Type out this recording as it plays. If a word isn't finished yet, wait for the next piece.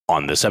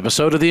On this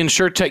episode of the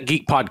InsurTech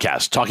Geek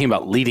podcast, talking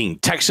about leading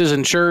Texas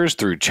insurers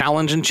through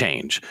challenge and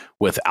change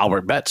with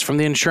Albert Betts from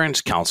the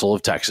Insurance Council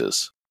of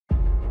Texas.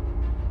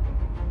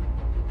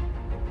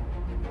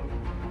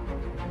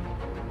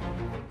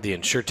 The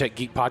InsurTech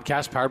Geek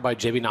podcast, powered by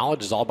JB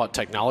Knowledge, is all about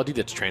technology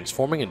that's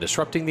transforming and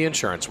disrupting the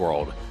insurance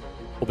world.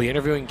 We'll be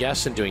interviewing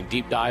guests and doing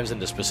deep dives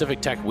into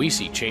specific tech we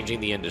see changing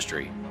the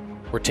industry.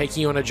 We're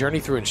taking you on a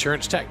journey through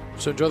insurance tech,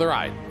 so enjoy the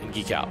ride and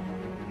geek out.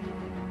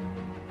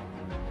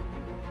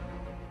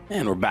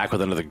 And we're back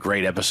with another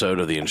great episode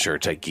of the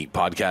InsurTech Geek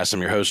podcast.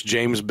 I'm your host,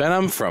 James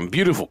Benham from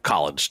beautiful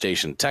College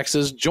Station,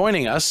 Texas.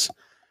 Joining us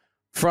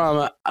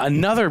from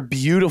another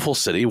beautiful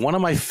city, one of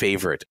my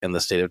favorite in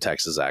the state of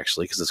Texas,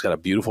 actually, because it's got a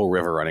beautiful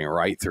river running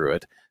right through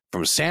it,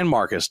 from San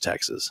Marcos,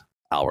 Texas,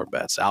 Albert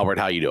Betts. Albert,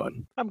 how you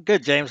doing? I'm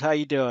good, James. How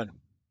you doing?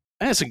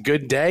 It's a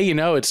good day. You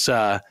know, it's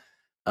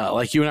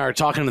like you and I were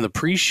talking in the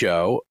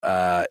pre-show,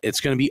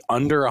 it's going to be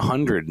under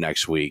 100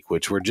 next week,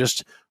 which we're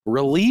just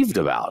relieved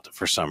about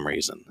for some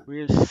reason.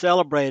 We're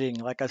celebrating,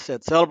 like I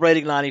said,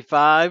 celebrating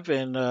 95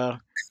 and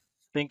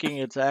thinking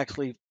it's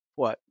actually,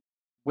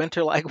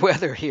 winter-like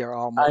weather here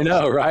almost. I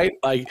know, right?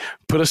 Like,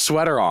 put a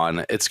sweater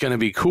on. It's going to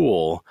be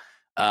cool.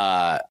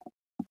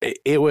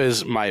 It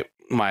was my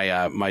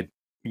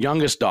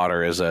youngest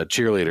daughter is a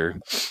cheerleader,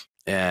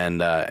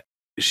 and I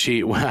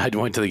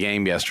went to the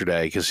game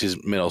yesterday because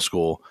she's middle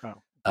school.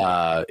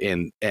 Oh.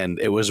 And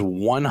it was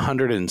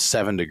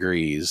 107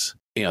 degrees.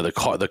 You know,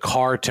 the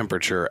car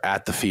temperature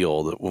at the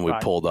field when we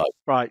pulled up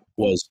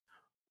was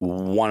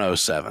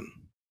 107.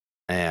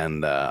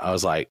 And I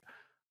was like,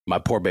 my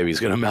poor baby's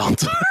going to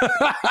melt.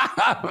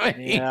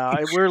 Yeah,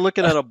 we're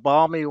looking at a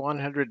balmy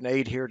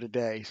 108 here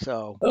today.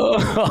 So,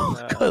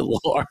 good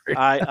Lord.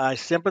 I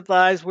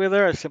sympathize with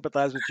her. I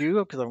sympathize with you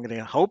because I'm going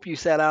to hope you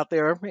sat out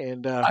there.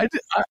 And I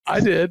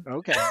did.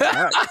 Okay. All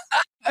right.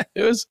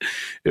 It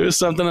was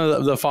something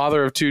of the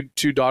father of two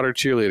daughter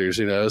cheerleaders,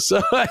 you know.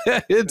 So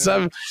it's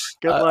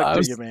good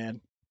luck to you,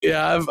 man.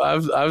 Yeah,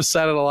 I've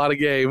sat at a lot of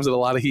games and a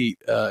lot of heat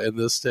in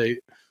this state.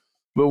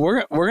 But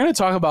we're going to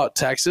talk about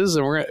Texas,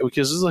 and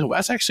because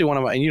that's actually one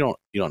of my, and you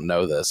don't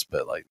know this,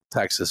 but like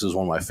Texas is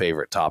one of my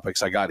favorite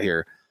topics. I got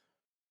here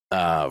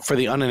for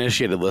the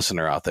uninitiated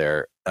listener out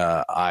there.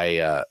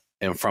 I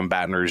am from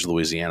Baton Rouge,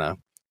 Louisiana,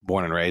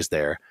 born and raised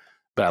there.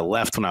 But I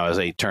left when I was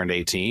turned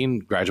 18,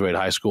 graduated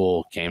high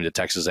school, came to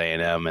Texas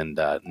A&M, and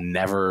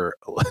never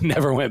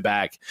went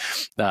back,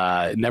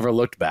 never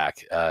looked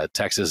back.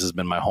 Texas has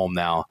been my home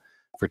now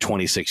for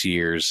 26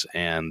 years,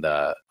 and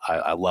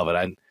I love it.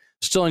 I'm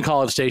still in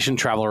College Station,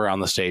 travel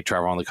around the state,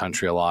 travel around the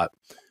country a lot.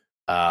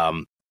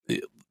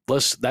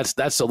 That's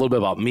a little bit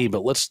about me,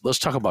 but let's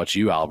talk about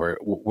you, Albert.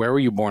 Where were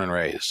you born and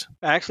raised?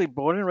 Actually,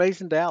 born and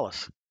raised in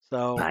Dallas.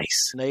 So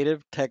nice.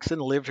 Native Texan,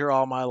 lived here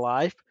all my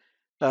life.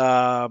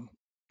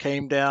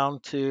 Came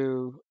down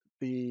to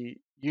the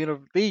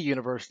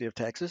University of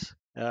Texas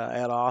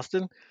at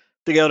Austin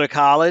to go to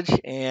college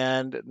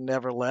and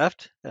never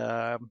left.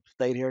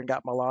 Stayed here and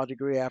got my law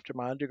degree after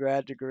my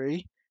undergrad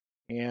degree.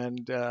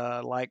 And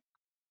like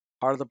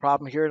part of the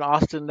problem here in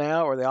Austin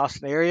now, or the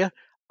Austin area,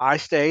 I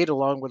stayed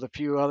along with a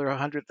few other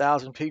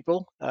 100,000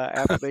 people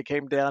after they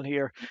came down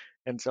here.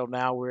 And so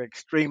now we're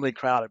extremely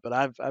crowded. But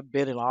I've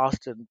been in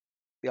Austin,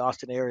 the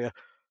Austin area,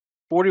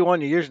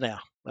 41 years now.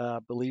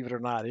 Believe it or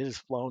not, it has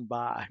flown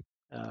by.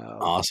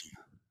 Awesome.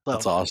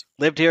 That's awesome.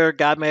 Lived here,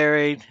 got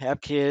married, have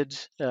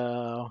kids,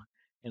 and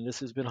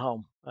this has been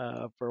home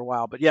for a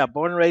while. But yeah,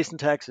 born and raised in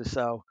Texas,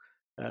 so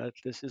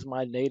this is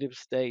my native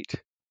state.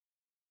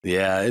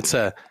 Yeah,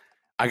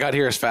 I got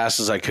here as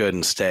fast as I could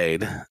and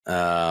stayed,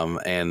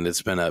 and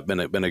it's been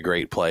a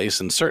great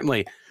place. And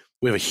certainly,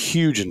 we have a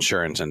huge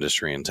insurance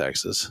industry in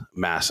Texas,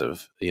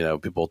 massive. You know,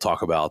 people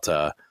talk about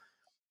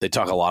they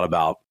talk a lot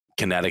about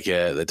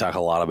Connecticut. They talk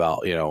a lot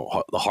about, you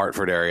know, the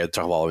Hartford area. They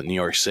talk a lot about New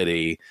York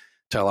City.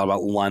 Talk a lot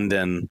about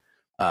London.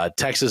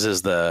 Texas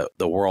is the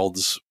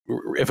world's,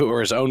 if it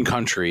were its own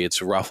country,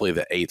 it's roughly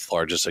the 8th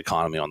largest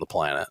economy on the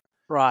planet.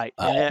 Right.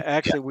 And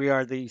actually, we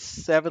are the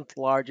 7th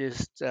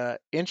largest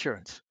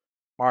insurance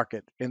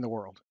market in the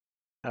world.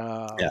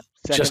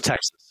 Just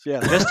Texas. Yeah,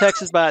 just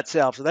Texas by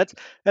itself. So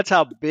that's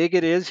how big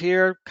it is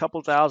here. A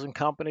couple thousand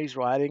companies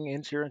writing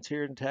insurance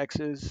here in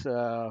Texas.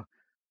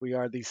 We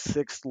are the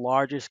 6th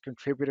largest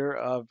contributor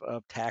of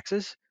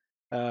taxes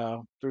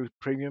through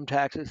premium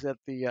taxes that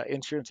the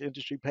insurance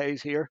industry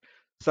pays here.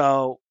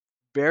 So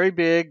very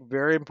big,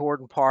 very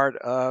important part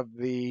of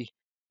the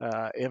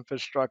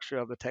infrastructure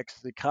of the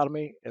Texas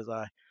economy. As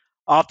I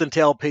often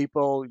tell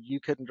people,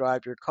 you couldn't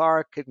drive your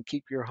car, couldn't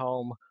keep your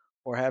home,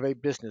 or have a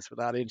business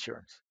without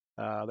insurance.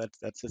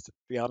 That's just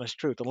the honest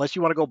truth, unless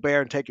you want to go bare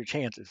and take your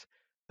chances.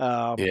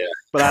 But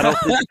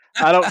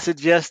I don't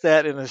suggest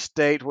that in a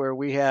state where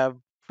we have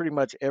pretty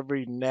much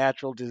every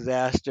natural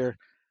disaster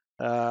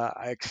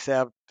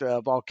except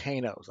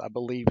volcanoes, I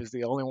believe, is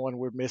the only one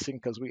we're missing,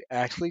 because we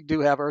actually do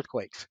have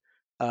earthquakes.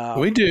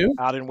 We do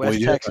out in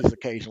West Texas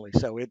occasionally.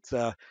 So it's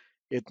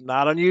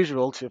not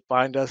unusual to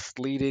find us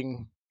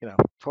leading,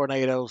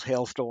 tornadoes,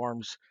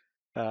 hailstorms,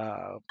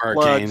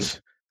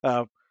 hurricanes,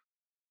 floods,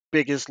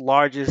 biggest,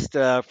 largest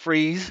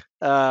freeze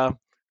ever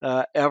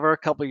a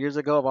couple of years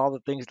ago of all the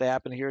things that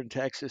happened here in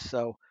Texas.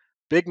 So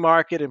big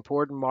market,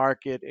 important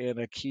market, and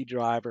a key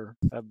driver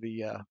of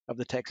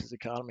the Texas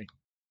economy.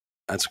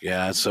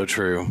 That's so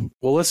true.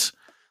 Well, let's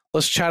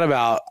chat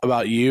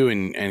about you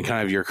and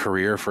kind of your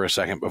career for a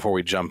second before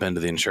we jump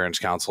into the Insurance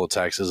Council of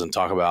Texas and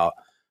talk about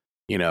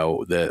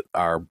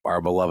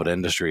our beloved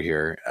industry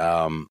here.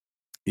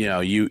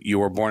 You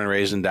were born and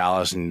raised in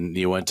Dallas, and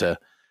you went to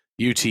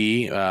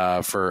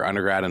UT for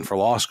undergrad and for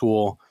law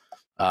school,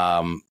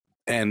 and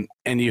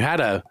you had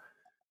a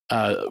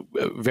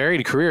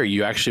varied career.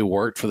 You actually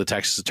worked for the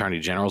Texas Attorney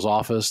General's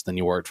office, then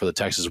you worked for the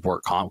Texas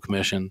Work Comp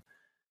Commission,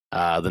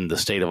 then the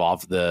state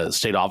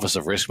office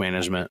of risk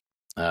management,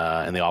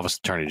 and the office of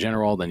Attorney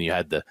General. Then you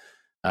had the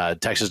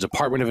Texas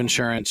Department of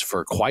Insurance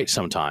for quite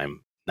some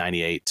time,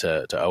 98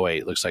 to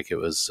 08. Looks like it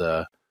was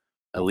at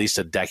least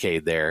a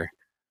decade there,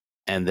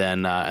 and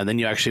then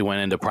you actually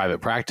went into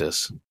private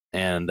practice,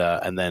 and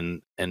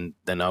then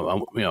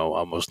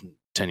almost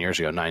 9 years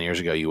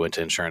ago, you went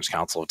to Insurance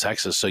Council of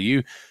Texas. So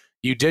you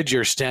did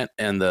your stint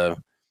in the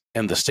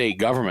state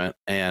government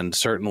and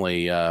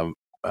certainly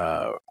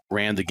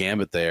ran the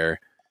gambit there.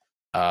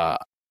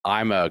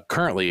 I'm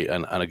currently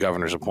a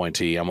governor's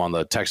appointee. I'm on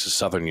the Texas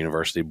Southern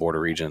University Board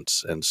of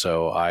Regents, and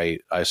so I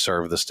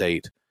serve the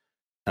state,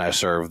 and I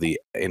serve the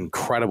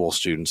incredible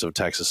students of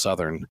Texas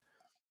Southern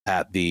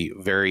at the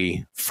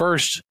very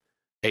first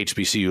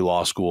HBCU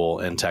law school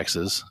in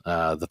Texas,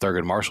 the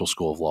Thurgood Marshall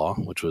School of Law,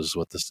 which was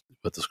what the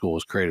school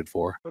was created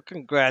for. Well,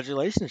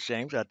 congratulations,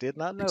 James. I did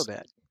not know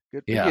that.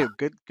 Good for Yeah. you.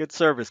 Good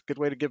service. Good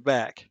way to give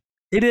back.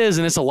 It is,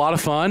 and it's a lot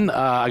of fun.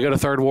 I go to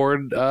Third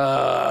Ward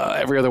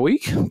every other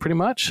week, pretty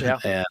much,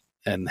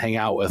 and hang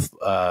out with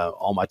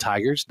all my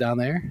Tigers down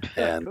there.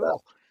 And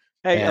cool.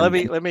 Hey,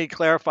 let me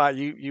clarify.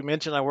 You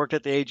mentioned I worked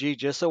at the AG.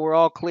 Just so we're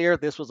all clear,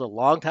 this was a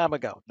long time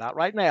ago, not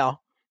right now.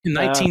 In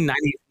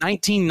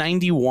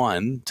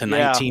 1991 to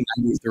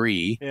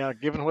 1993. Yeah,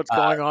 given what's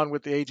going on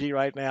with the AG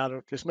right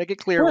now, just make it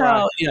clear.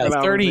 Well,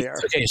 30.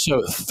 Okay,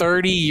 so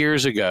 30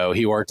 years ago,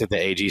 he worked at the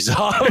AG's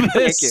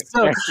office.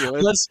 Thank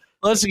you.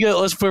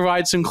 Let's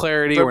provide some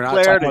clarity. We're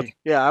not talking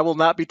about, I will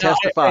not be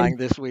testifying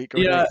this week or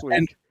next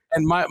week.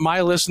 And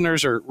my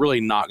listeners are really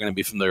not going to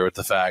be familiar with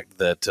the fact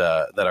that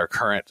our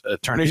current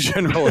Attorney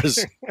General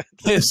is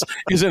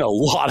in a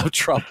lot of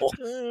trouble,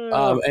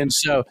 and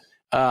so.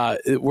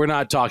 We're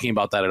not talking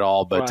about that at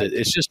all, but right.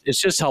 It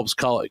just helps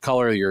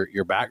color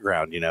your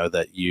background.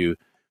 That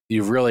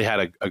you've really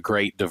had a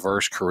great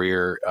diverse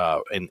career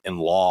in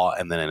law,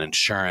 and then in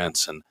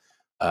insurance, and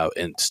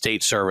in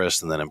state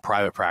service, and then in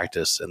private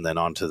practice, and then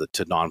on to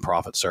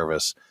nonprofit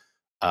service.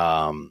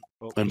 And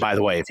by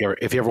the way, if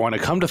you ever want to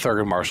come to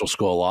Thurgood Marshall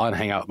School of Law and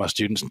hang out with my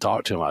students and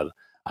talk to them,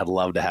 I'd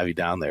love to have you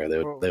down there. They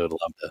would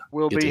love to.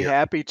 We'll be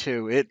happy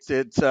to. It's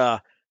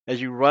as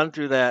you run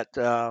through that,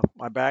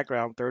 my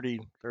background,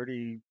 30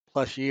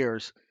 plus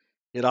years,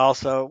 it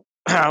also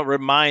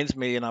reminds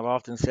me, and I've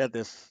often said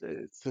this,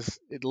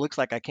 it looks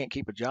like I can't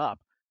keep a job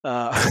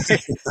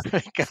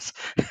because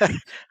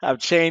I've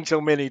changed so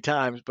many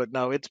times. But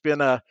no, it's been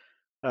to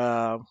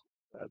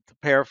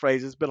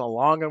paraphrase, it's been a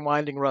long and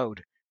winding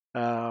road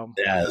over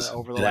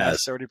the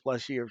last 30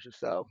 plus years or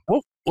so.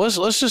 Well,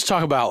 let's just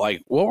talk about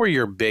what were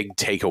your big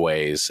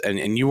takeaways, and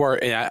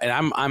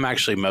I'm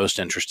actually most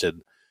interested.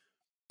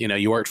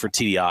 You worked for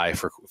TDI,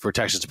 for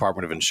Texas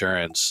Department of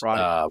Insurance,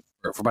 right.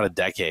 For about a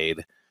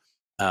decade,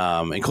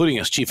 including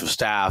as chief of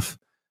staff,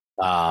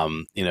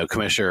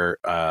 commissioner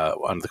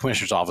on the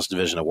commissioner's office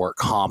division of work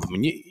comp. I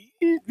mean,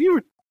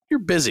 you're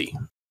busy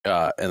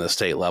in the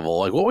state level.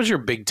 What was your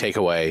big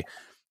takeaway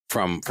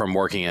from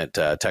working at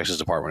Texas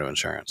Department of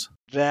Insurance?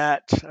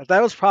 That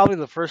was probably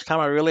the first time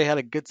I really had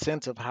a good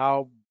sense of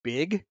how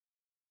big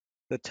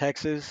the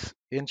Texas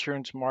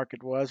insurance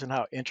market was and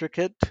how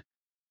intricate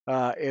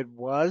it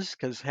was,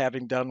 because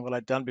having done what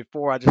I'd done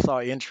before, I just saw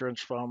insurance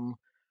from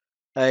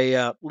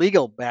a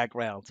legal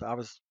background. So I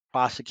was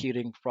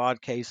prosecuting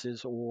fraud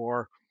cases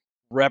or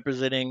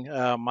representing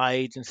my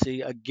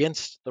agency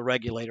against the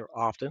regulator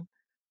often.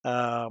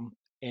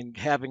 And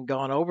having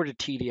gone over to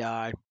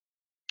TDI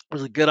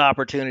was a good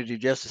opportunity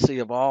just to see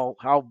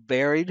how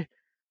varied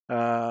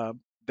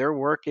their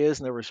work is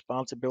and their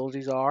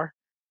responsibilities are,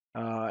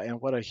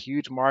 and what a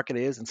huge market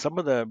is, and some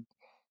of the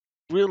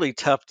really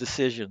tough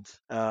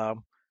decisions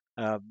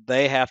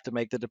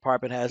the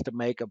department has to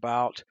make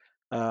about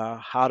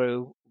how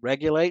to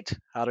regulate,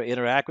 how to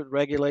interact with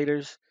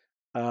regulators.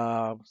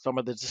 Some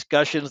of the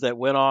discussions that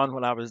went on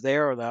when I was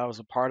there or that I was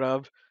a part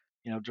of,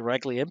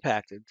 directly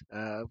impacted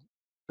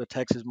the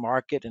Texas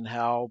market and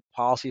how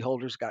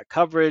policyholders got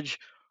coverage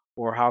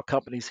or how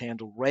companies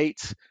handle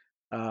rates.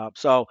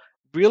 So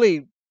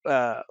really,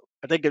 I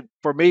think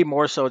for me,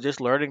 more so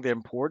just learning the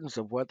importance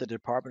of what the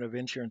Department of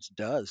Insurance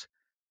does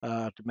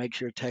to make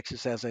sure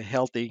Texas has a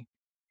healthy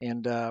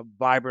and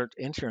vibrant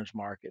insurance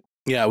market.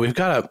 Yeah, we've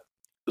got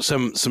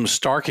some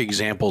stark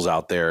examples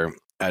out there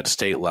at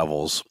state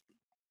levels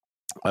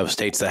of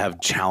states that have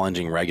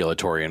challenging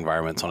regulatory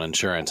environments on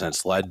insurance, and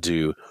it's led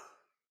to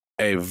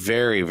a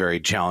very, very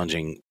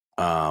challenging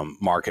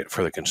market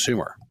for the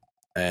consumer.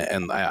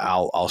 And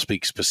I'll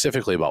speak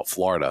specifically about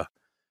Florida,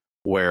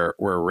 where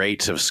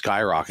rates have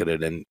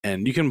skyrocketed,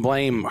 and you can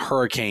blame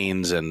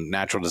hurricanes and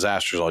natural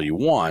disasters all you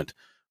want.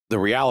 The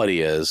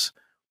reality is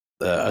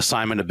the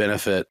assignment of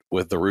benefit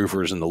with the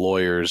roofers and the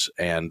lawyers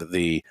and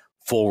the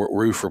full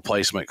roof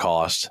replacement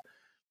cost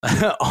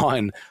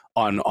on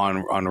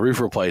roof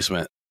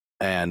replacement,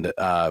 and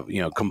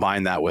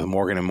combine that with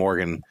Morgan and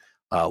Morgan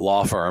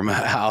law firm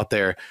out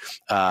there,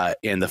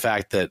 and the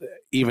fact that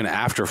even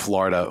after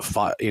Florida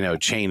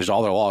changed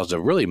all their laws to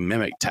really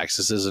mimic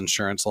Texas's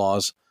insurance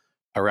laws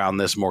around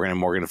this, Morgan and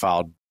Morgan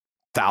filed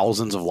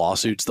thousands of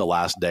lawsuits the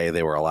last day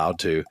they were allowed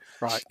to.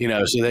 Right.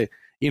 So they,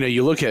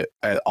 you look at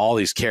all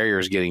these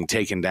carriers getting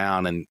taken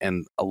down,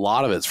 and a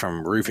lot of it's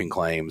from roofing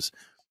claims.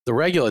 The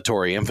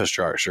regulatory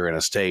infrastructure in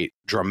a state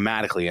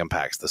dramatically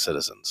impacts the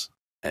citizens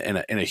in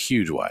a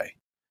huge way.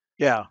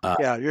 Yeah,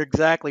 you're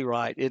exactly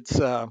right. It's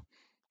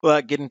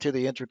without getting to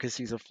the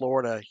intricacies of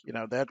Florida,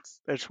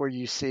 that's where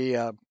you see.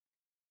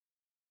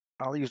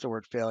 I'll use the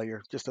word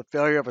failure, just a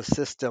failure of a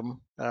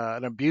system,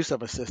 an abuse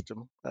of a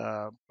system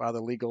by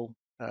the legal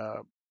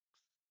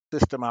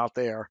system out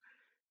there.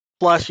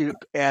 Plus, you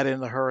add in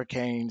the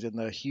hurricanes and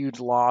the huge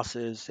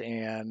losses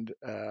and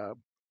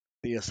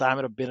the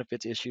assignment of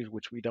benefits issues,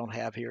 which we don't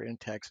have here in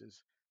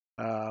Texas,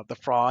 the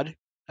fraud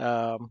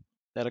that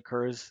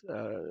occurs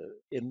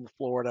in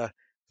Florida.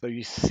 So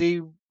you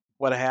see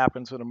what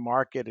happens when a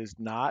market is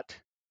not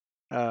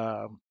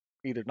um,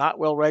 either not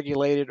well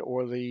regulated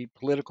or the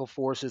political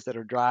forces that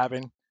are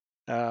driving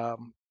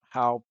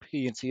how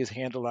P&C is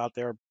handled out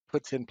there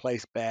puts in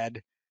place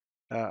bad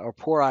or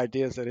poor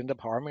ideas that end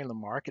up harming the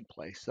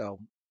marketplace. So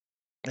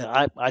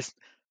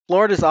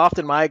Florida is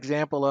often my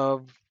example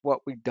of what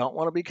we don't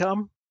want to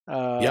become.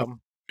 Yep,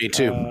 me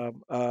too.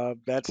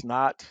 That's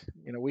not,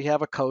 we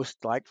have a coast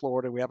like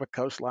Florida. We have a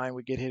coastline.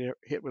 We get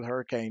hit with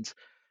hurricanes,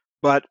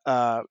 but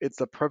it's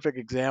a perfect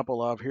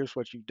example of here's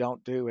what you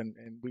don't do, and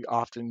we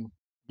often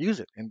use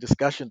it in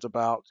discussions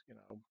about,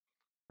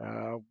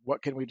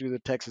 what can we do to the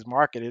Texas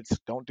market? It's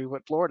don't do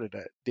what Florida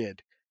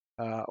did,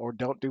 or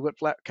don't do what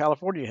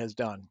California has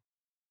done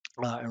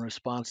in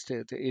response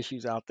to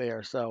issues out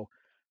there. So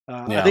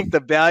I Yeah, think the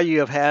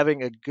value of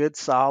having a good,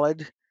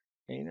 solid,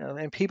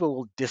 and people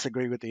will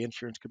disagree with the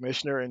insurance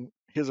commissioner and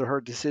his or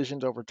her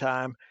decisions over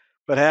time,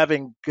 but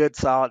having good,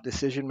 solid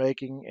decision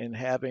making and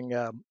having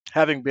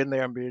been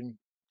there and being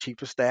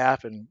chief of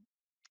staff and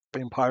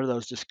being part of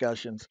those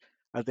discussions,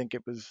 I think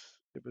it was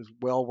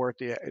well worth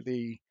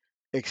the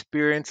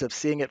experience of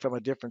seeing it from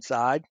a different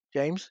side,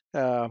 James.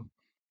 Um,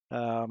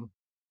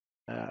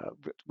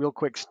 Real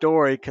quick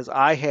story, because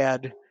I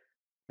had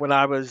when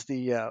I was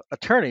the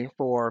attorney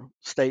for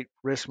state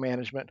risk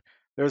management,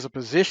 there was a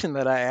position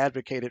that I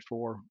advocated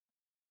for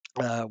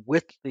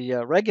with the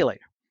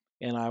regulator.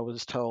 And I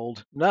was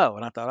told no.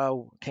 And I thought,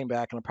 oh, came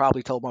back and I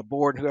probably told my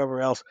board and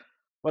whoever else,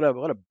 what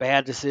a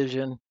bad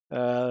decision.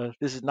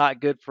 This is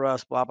not good for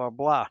us, blah, blah,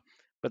 blah.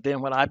 But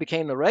then when I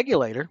became the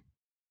regulator,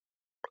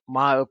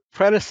 my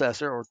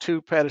predecessor or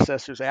two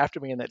predecessors after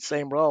me in that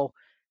same role,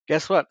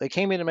 guess what? They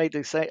came in and made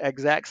the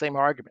exact same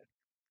argument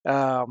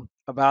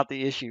about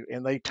the issue.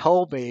 And they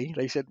told me,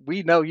 they said,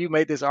 we know you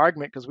made this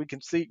argument because we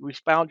can see, we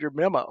found your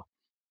memo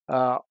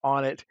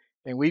on it,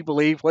 and we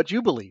believe what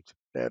you believed,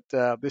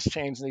 that this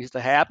change needs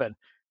to happen.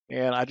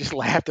 And I just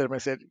laughed at him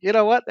and said, you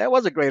know what? That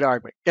was a great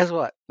argument. Guess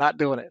what? Not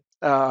doing it.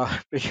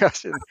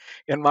 Because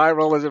in my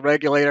role as a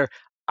regulator,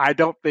 I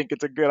don't think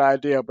it's a good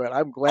idea, but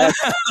I'm glad.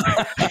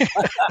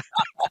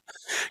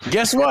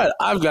 guess what?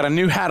 I've got a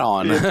new hat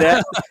on.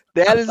 That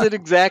isn't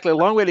exactly a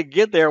long way to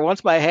get there.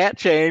 Once my hat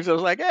changed, I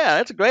was like,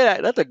 yeah, that's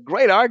a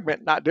great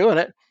argument. Not doing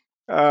it.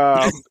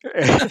 Um,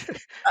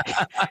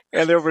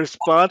 and their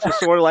response was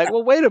sort of like,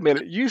 well, wait a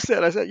minute. You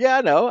said, I said, yeah,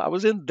 I know. I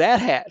was in that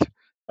hat.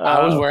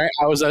 Uh,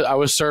 I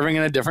was serving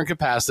in a different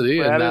capacity,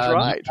 and that is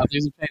right.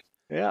 things have changed.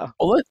 Yeah.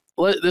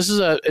 Well, this is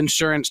an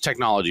insurance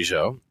technology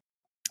show,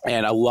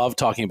 and I love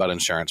talking about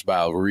insurance, but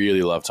I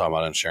really love talking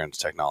about insurance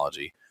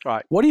technology.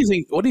 Right. What do you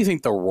think? What do you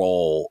think the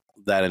role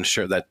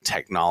that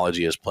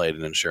technology has played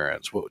in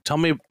insurance? Tell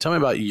me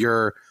about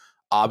your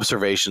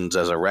observations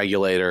as a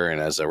regulator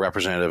and as a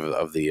representative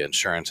of the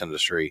insurance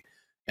industry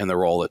and the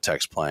role that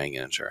tech's playing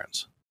in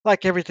insurance.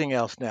 Like everything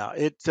else now,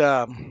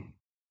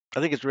 I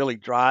think it's really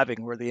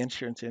driving where the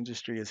insurance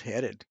industry is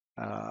headed.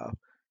 The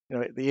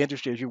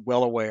industry, as you're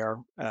well aware,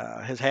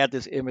 has had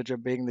this image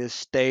of being this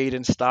staid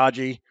and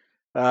stodgy,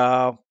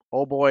 uh,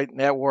 old boy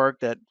network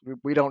that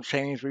we don't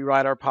change. We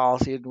write our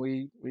policy and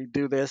we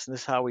do this, and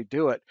this is how we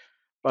do it.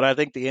 But I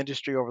think the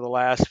industry over the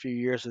last few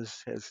years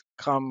has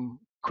come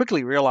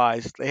quickly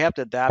realized they have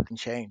to adapt and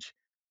change.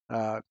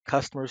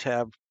 Customers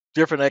have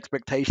different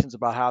expectations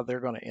about how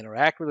they're going to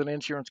interact with an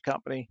insurance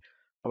company,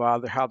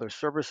 about how their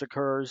service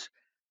occurs.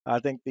 I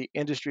think the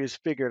industry has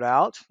figured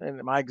out,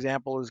 and my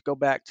example is go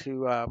back to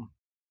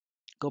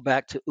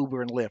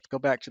Uber and Lyft, go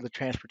back to the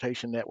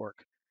transportation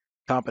network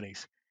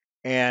companies.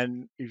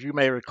 And if you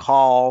may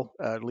recall,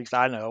 at least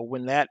I know,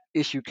 when that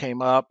issue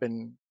came up,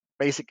 and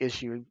basic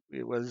issue,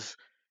 it was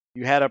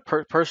you had a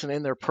person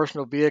in their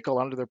personal vehicle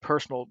under their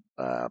personal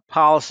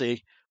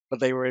policy, but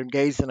they were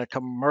engaged in a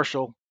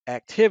commercial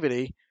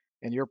activity,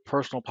 and your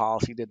personal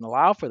policy didn't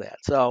allow for that.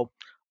 So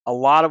a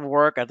lot of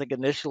work. I think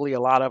initially a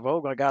lot of,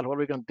 oh my God, what are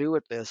we going to do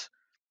with this?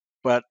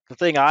 But the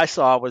thing I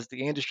saw was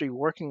the industry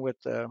working with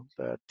the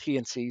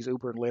TNCs,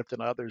 Uber and Lyft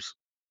and others,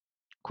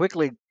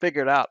 quickly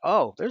figured out,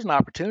 oh, there's an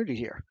opportunity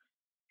here.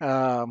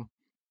 Um,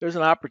 there's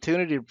an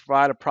opportunity to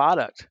provide a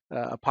product,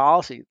 a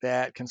policy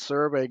that can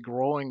serve a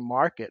growing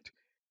market.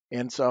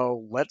 And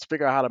so let's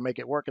figure out how to make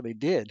it work. And they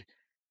did.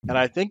 And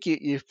I think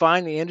you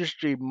find the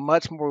industry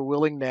much more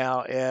willing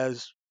now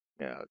as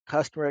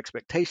customer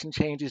expectation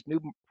changes, new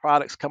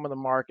products come on the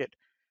market,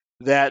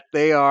 that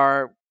they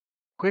are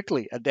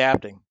quickly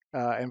adapting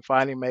and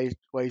finding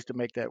ways to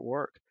make that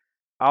work.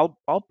 I'll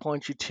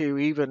point you to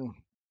even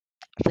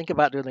think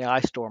about during the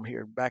ice storm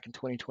here back in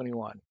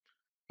 2021.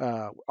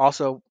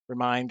 Also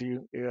remind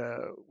you,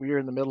 we are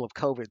in the middle of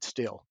COVID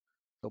still,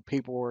 so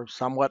people were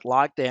somewhat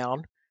locked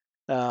down.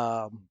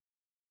 Um,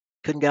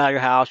 couldn't get out of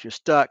your house. You're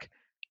stuck.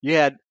 You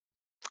had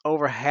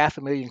over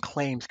 500,000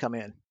 claims come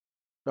in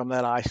from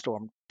that ice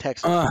storm,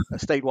 Texas, Uh,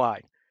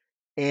 statewide,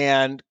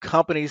 and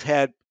companies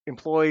had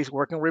employees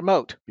working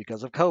remote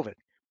because of COVID.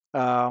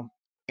 Um,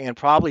 and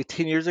probably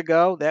 10 years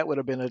ago, that would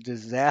have been a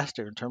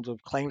disaster in terms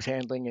of claims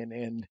handling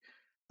and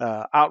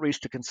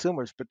outreach to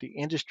consumers, but the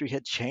industry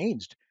had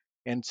changed.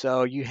 And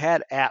so you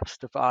had apps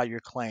to file your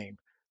claim.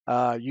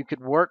 You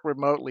could work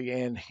remotely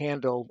and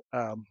handle,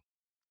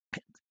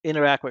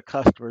 interact with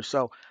customers.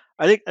 So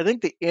I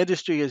think the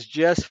industry has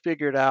just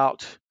figured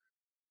out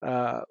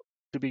uh,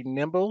 to be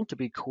nimble, to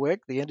be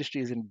quick. The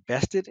industry is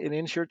invested in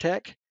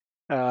insurtech.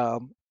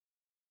 Um,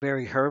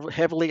 very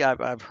heavily.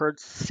 I've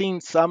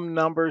seen some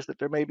numbers that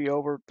there may be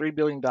over $3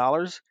 billion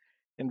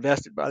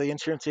invested by the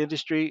insurance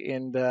industry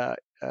in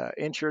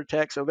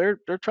insurtech. So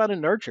they're trying to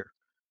nurture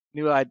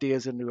new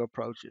ideas and new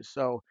approaches.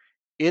 So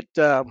it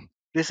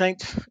this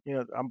ain't,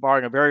 I'm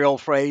borrowing a very old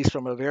phrase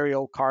from a very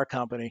old car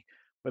company,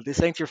 but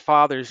this ain't your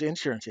father's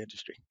insurance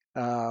industry.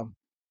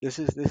 This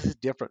is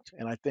different,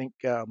 and I think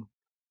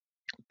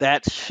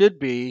that should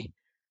be,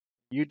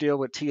 you deal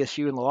with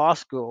TSU in the law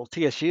school,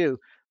 TSU,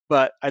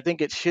 but I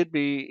think it should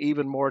be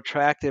even more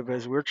attractive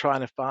as we're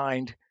trying to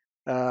find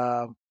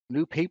uh,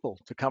 new people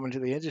to come into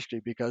the industry,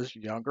 because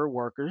younger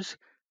workers,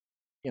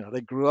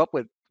 they grew up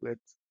with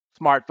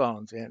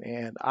smartphones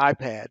and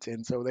iPads,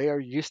 and so they are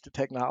used to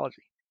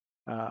technology.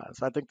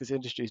 So I think this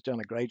industry has done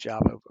a great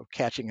job of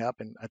catching up,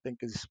 and I think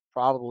is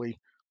probably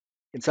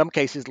in some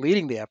cases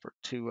leading the effort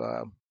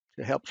to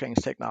help change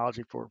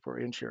technology for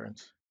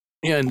insurance.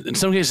 yeah, in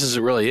some cases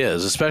it really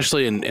is,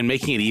 especially in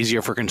making it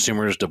easier for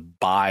consumers to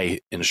buy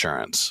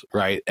insurance,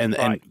 right? And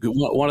Right.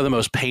 one of the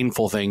most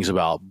painful things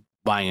about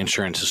buying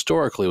insurance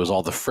historically was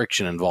all the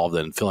friction involved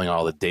in filling out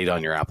all the data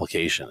on your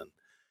application.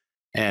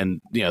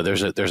 And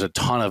there's a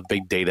ton of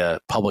big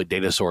data, public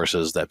data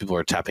sources that people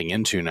are tapping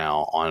into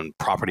now on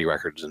property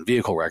records and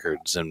vehicle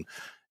records, and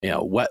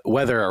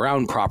weather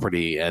around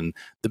property and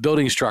the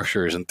building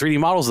structures and 3D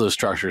models of those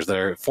structures that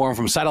are formed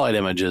from satellite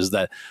images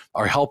that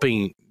are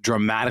helping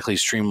dramatically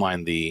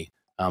streamline the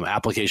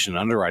application and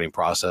underwriting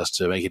process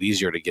to make it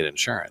easier to get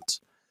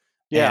insurance.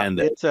 Yeah, And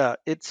it's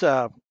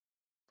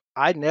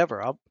I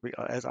never,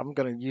 as I'm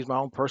going to use my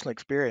own personal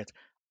experience,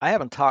 I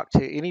haven't talked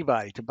to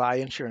anybody to buy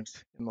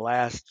insurance in the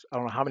last, I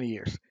don't know how many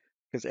years,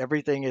 because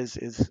everything is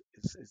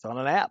on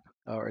an app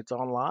or it's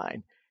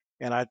online.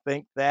 And I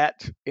think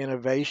that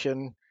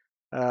innovation,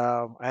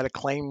 I had a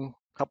claim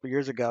a couple of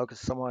years ago because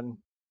someone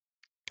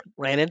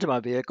ran into my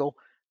vehicle.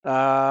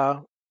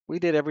 Uh, we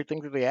did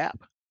everything through the app.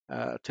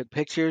 Took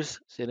pictures,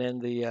 sent in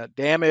the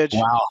damage,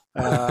 wow,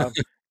 uh,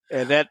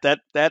 and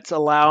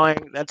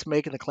that's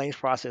making the claims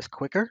process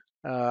quicker.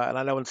 And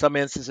I know in some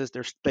instances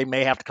they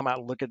may have to come out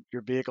and look at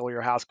your vehicle or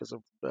your house because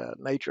of the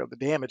nature of the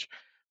damage.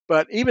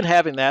 But even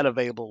having that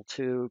available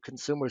to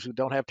consumers who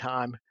don't have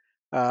time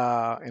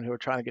and who are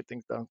trying to get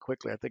things done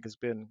quickly, I think has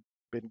been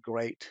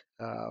great,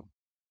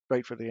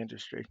 great for the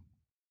industry.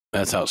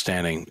 that's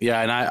outstanding.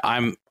 Yeah,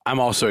 and I'm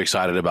also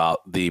excited about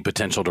the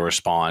potential to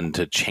respond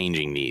to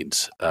changing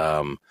needs.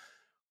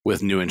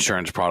 With new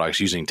insurance products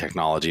using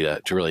technology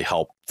to really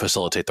help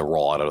facilitate the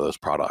rollout of those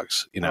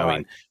products. All I right.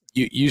 mean,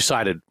 you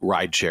cited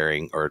ride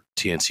sharing or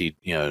TNC,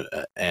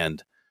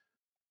 and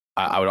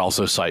I would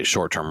also cite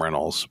short term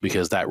rentals,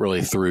 because that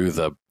really threw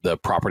the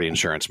property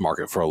insurance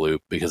market for a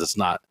loop, because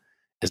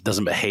it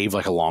doesn't behave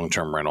like a long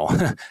term rental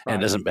and it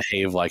Right. doesn't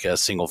behave like a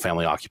single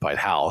family occupied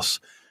house.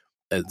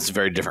 It's a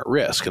very different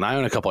risk. And I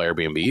own a couple of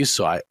Airbnbs,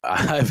 so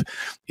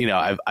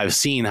I've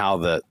seen how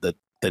the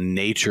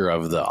nature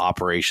of the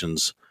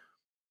operations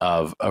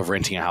of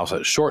renting a house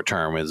at short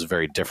term is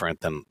very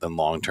different than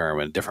long term,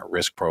 and different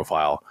risk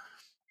profile.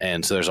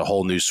 And so there's a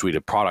whole new suite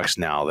of products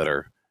now that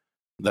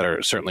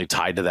are certainly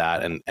tied to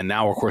that. And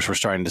now of course we're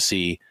starting to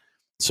see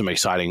some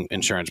exciting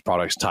insurance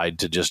products tied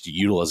to just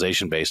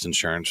utilization based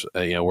insurance,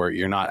 where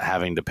you're not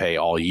having to pay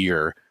all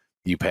year.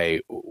 You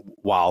pay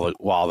while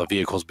the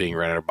vehicle is being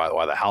rented, or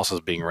while the house is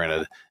being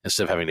rented,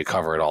 instead of having to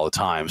cover it all the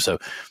time. So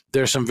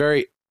there's some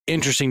very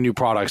interesting new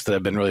products that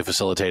have been really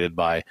facilitated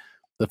by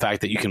the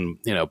fact that you can,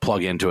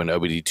 plug into an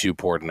OBD2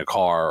 port in a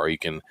car, or you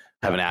can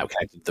have Yeah. an app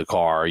connected to the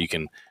car, or you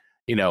can,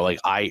 like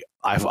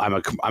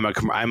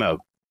I'm a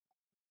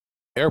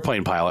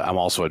airplane pilot. I'm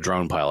also a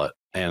drone pilot,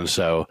 and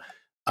so,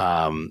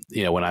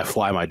 when I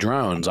fly my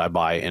drones, I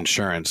buy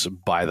insurance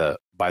by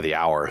the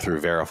hour through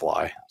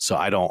Verifly. So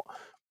I don't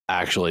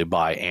actually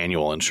buy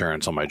annual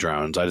insurance on my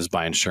drones. I just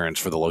buy insurance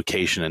for the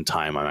location and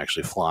time I'm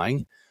actually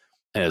flying,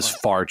 and it's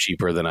Right. far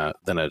cheaper than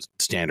a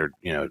standard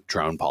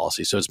drone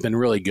policy. So it's been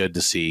really good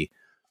to see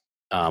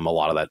a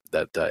lot of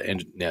that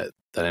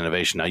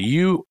innovation. Now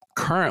you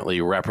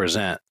currently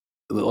represent.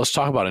 Let's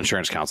talk about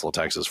Insurance Council of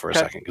Texas for a Okay.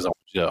 second, because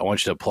I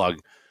want you to plug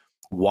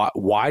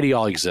why do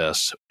y'all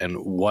exist, and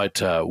what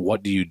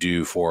do you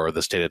do for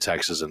the state of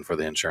Texas and for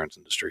the insurance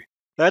industry?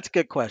 That's a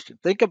good question.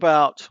 Think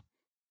about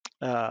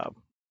uh,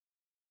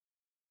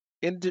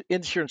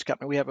 insurance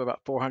company. We have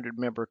about 400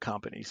 member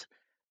companies.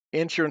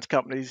 Insurance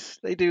companies,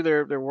 they do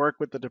their work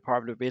with the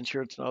Department of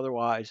Insurance and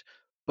otherwise,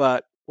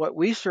 but what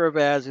we serve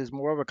as is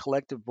more of a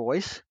collective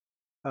voice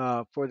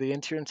for the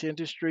insurance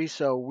industry.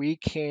 So we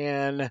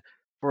can,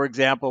 for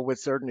example, with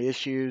certain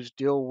issues,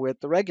 deal with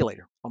the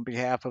regulator on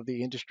behalf of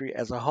the industry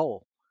as a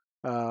whole.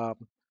 Um,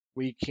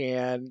 we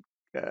can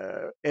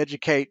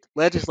educate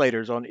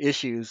legislators on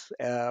issues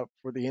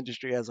for the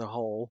industry as a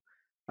whole.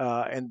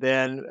 And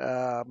then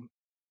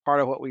part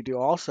of what we do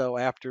also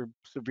after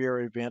severe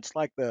events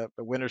like the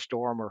winter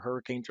storm or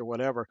hurricanes or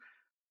whatever,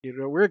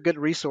 we're a good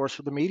resource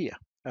for the media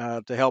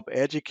to help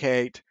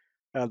educate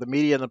the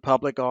media and the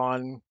public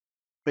on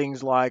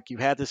things like you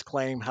had this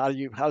claim. How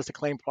does the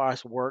claim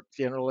process work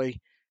generally?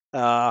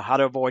 How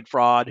to avoid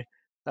fraud.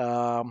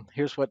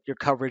 Here's what your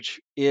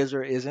coverage is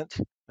or isn't.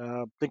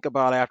 Think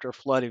about after a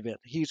flood event,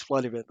 a huge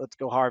flood event. Let's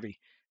go Harvey.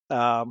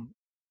 Um,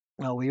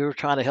 we were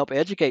trying to help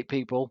educate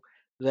people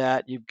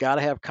that you've got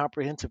to have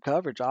comprehensive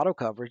coverage, auto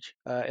coverage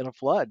in a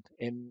flood,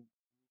 and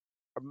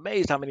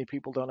amazed how many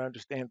people don't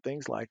understand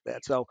things like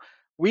that. So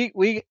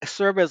we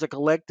serve as a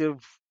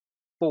collective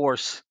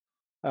force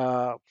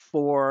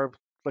for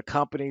the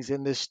companies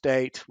in this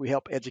state. We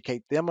help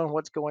educate them on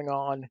what's going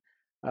on.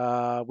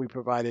 We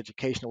provide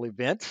educational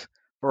events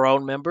for our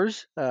own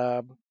members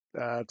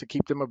to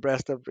keep them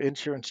abreast of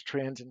insurance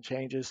trends and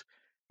changes.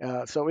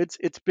 So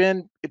it's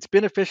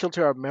beneficial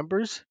to our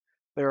members.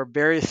 There are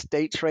various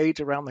state trades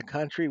around the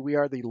country. We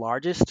are the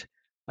largest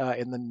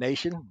in the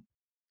nation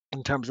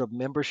in terms of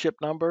membership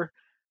number.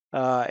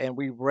 And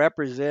we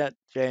represent,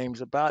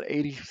 James, about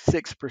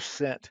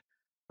 86%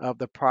 of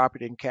the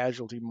property and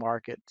casualty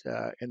market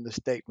in the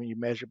state when you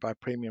measure by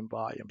premium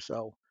volume.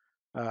 So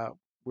uh,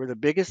 we're the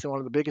biggest and one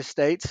of the biggest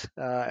states.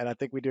 And I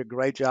think we do a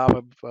great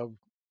job of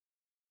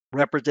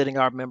representing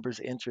our members'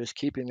 interests,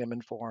 keeping them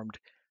informed,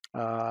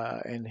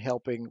 and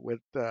helping with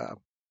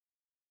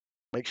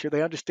make sure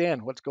they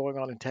understand what's going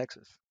on in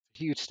Texas.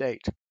 Huge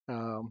state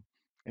um,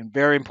 and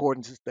very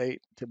important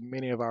state to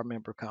many of our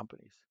member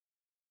companies.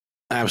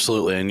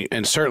 Absolutely,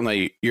 and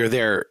certainly you're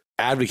there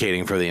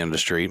advocating for the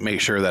industry.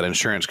 Make sure that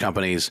insurance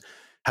companies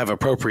have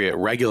appropriate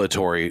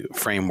regulatory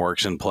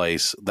frameworks in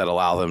place that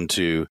allow them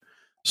to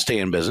stay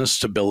in business.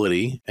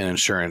 Stability in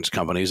insurance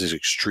companies is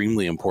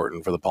extremely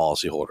important for the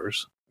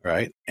policyholders,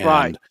 right?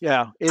 Right. And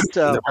Yeah.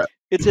 the,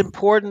 It's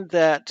important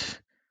that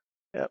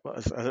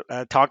as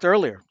I talked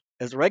earlier.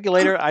 As a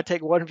regulator, I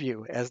take one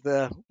view. As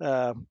the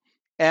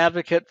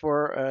advocate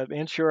for an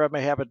insurer, I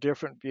may have a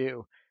different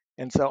view.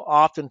 And so,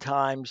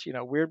 oftentimes,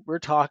 we're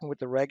talking with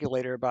the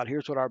regulator about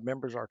here's what our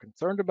members are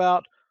concerned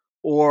about,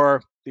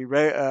 or the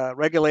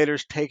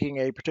regulators taking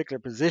a particular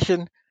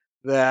position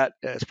that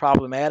is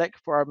problematic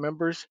for our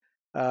members,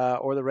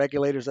 or the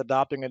regulators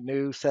adopting a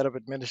new set of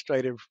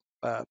administrative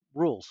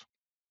rules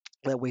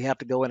that we have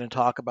to go in and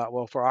talk about.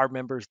 Well, for our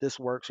members, this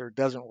works or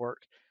doesn't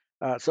work.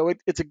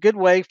 It's a good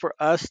way for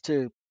us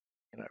to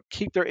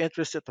keep their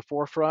interests at the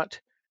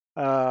forefront.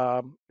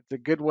 It's a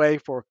good way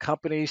for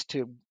companies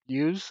to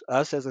use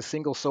us as a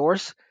single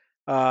source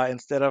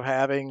instead of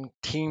having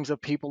teams of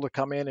people to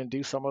come in and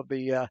do some of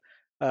the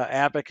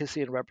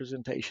advocacy and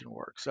representation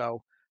work.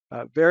 So,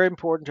 very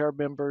important to our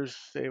members.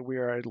 We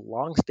are a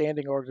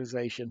long-standing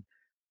organization,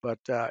 but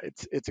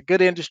it's a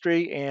good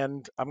industry.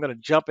 And I'm going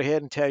to jump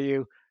ahead and tell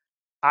you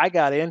I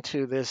got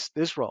into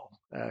this role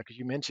because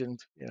you mentioned,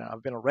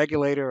 I've been a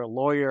regulator, a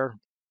lawyer,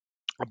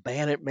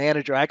 a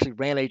manager. I actually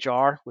ran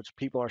HR, which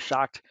people are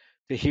shocked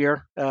to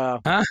hear huh?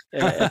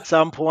 at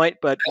some point.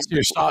 But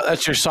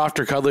That's your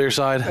softer, cuddlier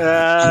side.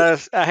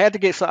 I had to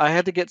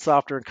get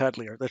softer and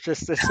cuddlier. Let's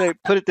say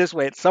put it this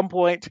way. At some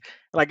point,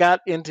 and I got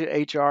into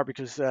HR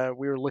because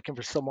we were looking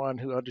for someone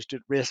who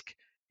understood risk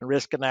and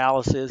risk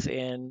analysis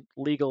and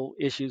legal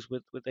issues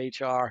with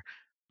HR.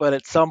 But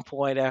at some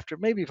point, after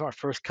maybe my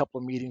first couple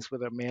of meetings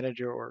with a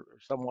manager or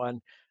someone,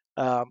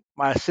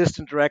 my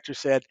assistant director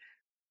said,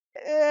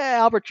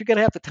 Albert, you're going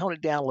to have to tone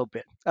it down a little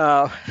bit,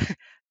 a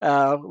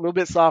little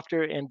bit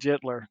softer and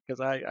gentler,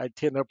 because I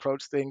tend to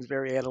approach things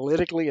very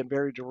analytically and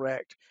very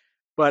direct.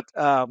 But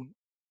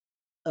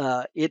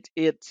it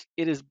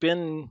has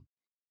been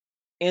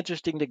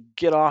interesting to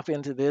get off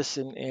into this,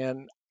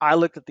 and I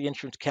looked at the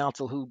insurance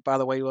counsel, who, by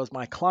the way, was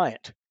my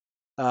client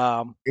when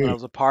I Mm.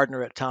 was a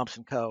partner at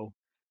Thompson Co.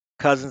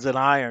 Cousins and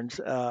Irons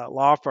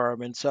law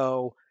firm, and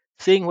so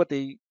seeing what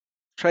the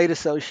trade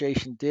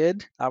association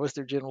did, I was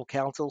their general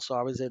counsel, so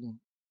I was in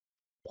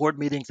board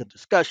meetings and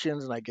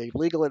discussions, and I gave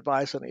legal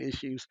advice on the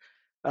issues.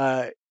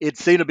 It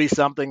seemed to be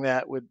something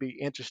that would be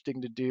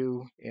interesting to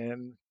do,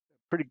 and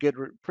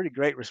pretty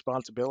great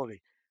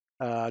responsibility,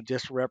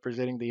 just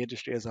representing the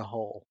industry as a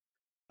whole.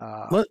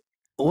 Uh, Let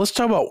Let's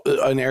talk about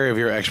an area of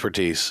your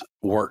expertise,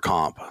 work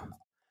comp.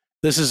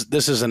 This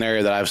is an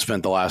area that I've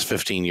spent the last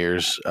 15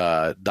 years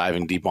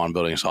diving deep on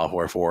building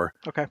software for.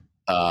 okay.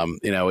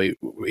 We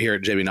here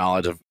at JB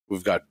Knowledge,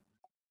 we've got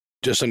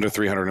just under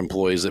 300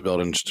 employees that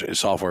build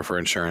software for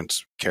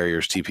insurance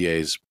carriers,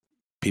 TPAs,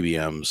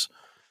 PBMs.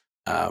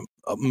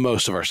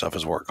 Most of our stuff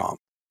is work comp,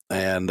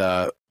 and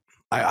I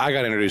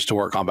got introduced to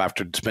work comp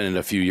after spending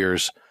a few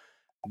years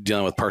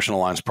dealing with personal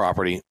lines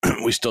property.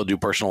 We still do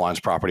personal lines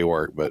property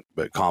work, but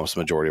comp's the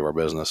majority of our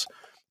business.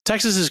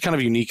 Texas is kind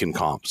of unique in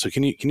comp. So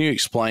can you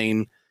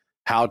explain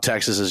how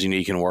Texas is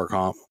unique in work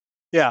comp?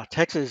 Yeah,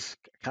 Texas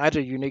kind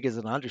of unique is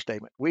an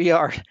understatement. We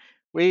are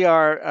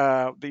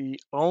the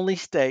only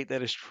state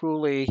that is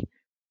truly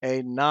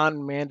a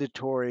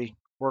non-mandatory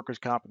workers'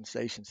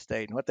 compensation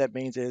state. And what that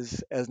means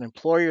is, as an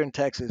employer in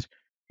Texas,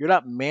 you're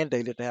not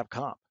mandated to have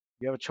comp.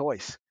 You have a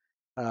choice.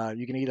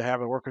 You can either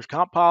have a workers'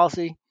 comp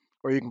policy,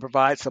 or you can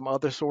provide some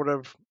other sort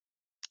of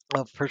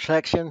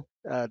protection,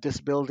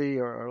 disability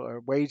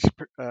or wage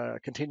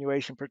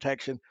continuation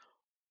protection,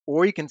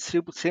 or you can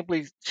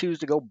simply choose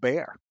to go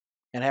bare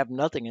and have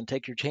nothing and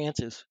take your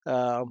chances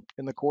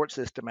in the court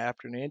system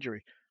after an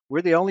injury.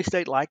 We're the only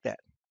state like that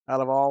out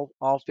of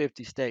all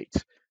 50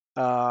 states,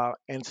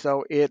 and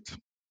so it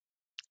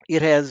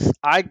has.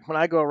 I When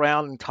I go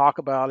around and talk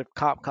about, if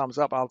comp comes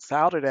up, I'll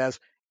tout it as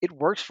it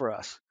works for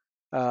us.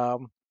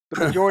 Um,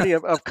 the majority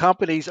of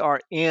companies are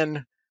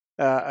in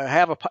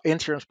have a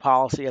insurance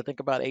policy. I think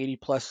about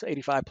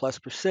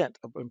 85+%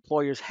 of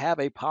employers have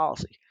a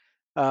policy.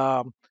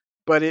 Um,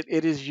 but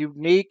it is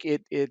unique.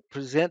 It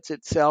presents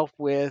itself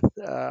with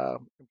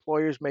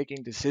employers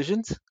making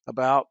decisions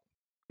about,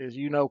 as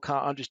you know,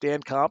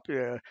 understand comp.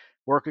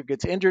 Worker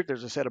gets injured.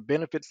 There's a set of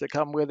benefits that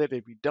come with it.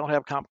 If you don't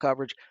have comp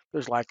coverage,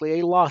 there's likely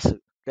a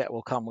lawsuit that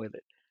will come with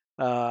it.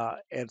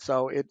 And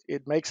so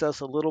it makes us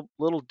a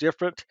little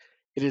different.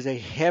 It is a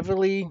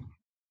heavily,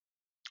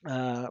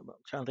 I'm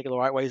trying to think of the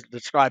right ways to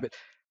describe it,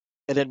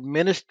 an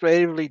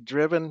administratively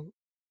driven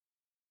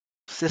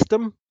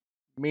system,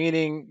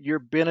 meaning your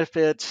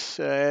benefits,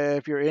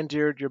 if you're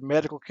injured, your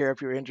medical care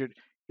if you're injured,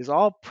 is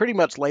all pretty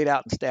much laid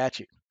out in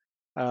statute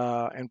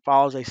and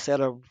follows a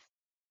set of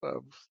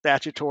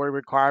statutory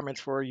requirements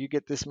for you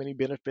get this many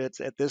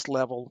benefits at this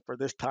level for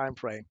this time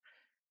frame.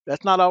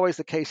 That's not always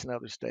the case in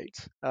other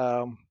states.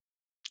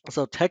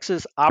 So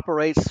Texas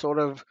operates sort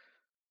of,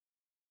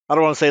 I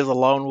don't want to say as a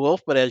lone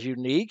wolf, but as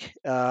unique.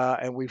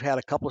 And we've had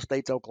a couple of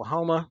states,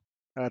 Oklahoma,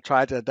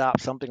 tried to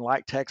adopt something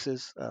like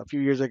Texas a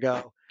few years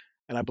ago.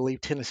 And I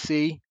believe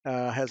Tennessee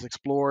has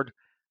explored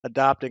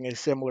adopting a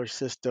similar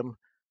system.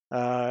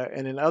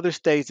 And in other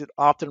states, it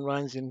often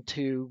runs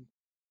into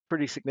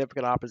pretty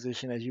significant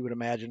opposition, as you would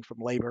imagine, from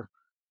labor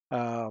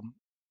um,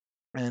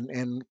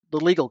 and the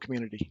legal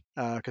community,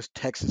 because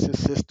Texas's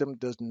system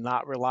does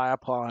not rely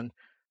upon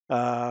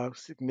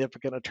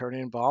significant attorney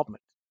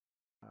involvement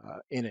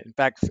in it. In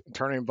fact,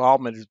 attorney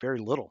involvement is very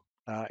little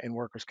in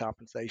workers'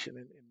 compensation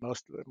in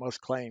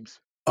most claims.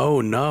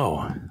 Oh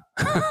no.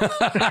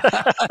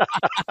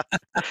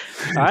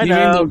 I You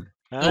mean know, the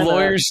I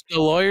know.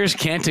 lawyers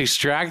can't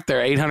extract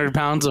their 800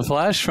 pounds of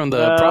flesh from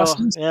the No,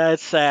 process? yeah,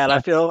 it's sad. I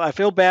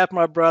feel bad for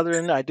my brother,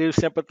 and I do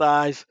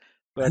sympathize,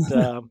 but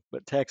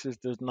Texas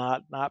does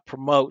not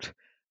promote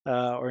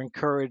or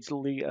encourage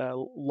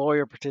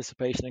lawyer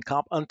participation in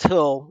comp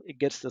until it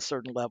gets to a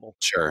certain level.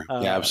 Sure.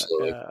 Yeah,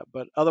 absolutely.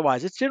 But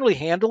otherwise, it's generally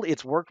handled.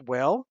 It's worked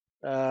well.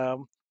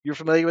 You're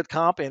familiar with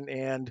comp,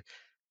 and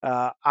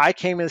I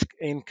came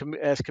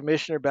as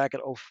commissioner back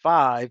in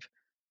 '05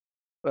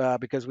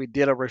 because we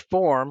did a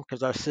reform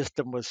because our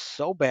system was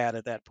so bad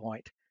at that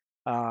point.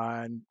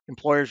 And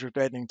employers were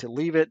threatening to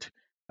leave it.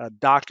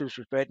 Doctors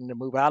were threatening to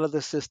move out of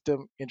the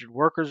system. Injured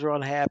workers were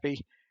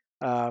unhappy.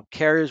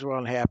 Carriers were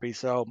unhappy.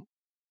 So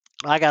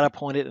I got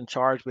appointed and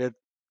charged with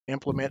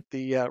implement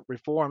the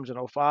reforms in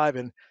 '05.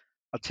 And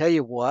I'll tell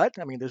you what,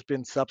 I mean, there's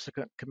been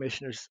subsequent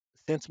commissioners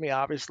since me,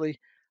 obviously,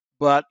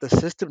 but the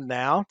system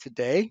now,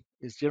 today,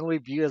 is generally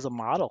viewed as a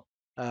model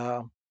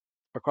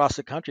across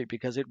the country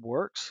because it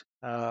works.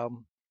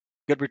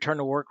 Good return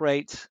to work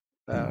rates.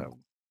 Uh,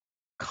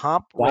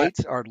 Comp Why?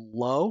 rates are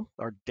low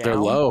or They're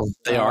down. low.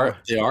 They Uh,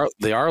 are.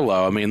 They are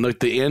low. I mean, look,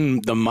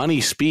 the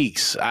money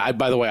speaks.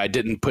 By the way, I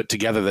didn't put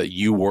together that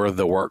you were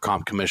the work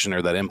comp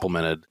commissioner that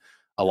implemented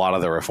a lot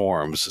of the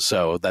reforms.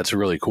 So that's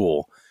really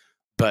cool.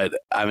 But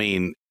I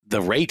mean,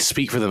 the rates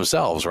speak for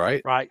themselves,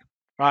 right? right,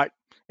 right.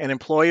 And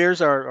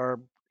employers are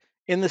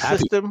in the Happy.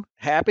 system,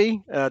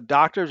 happy.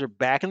 Doctors are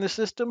back in the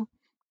system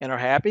and are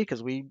happy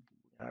because when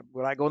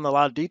I go into a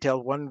lot of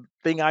detail, one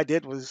thing I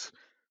did was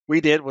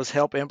we did was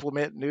help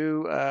implement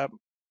new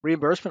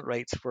reimbursement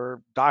rates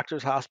for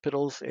doctors,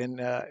 hospitals, and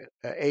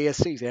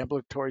ASCs,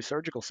 ambulatory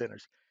surgical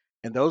centers,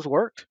 and those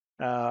worked.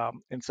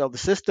 And so the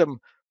system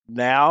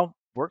now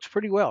works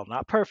pretty well.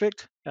 Not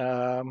perfect.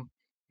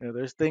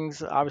 There's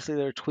things obviously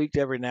that are tweaked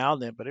every now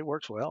and then, but it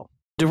works well.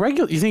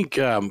 You think,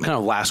 kind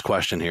of last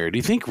question here, do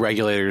you think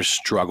regulators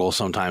struggle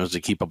sometimes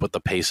to keep up with the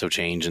pace of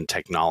change in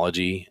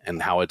technology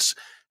and how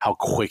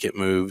quick it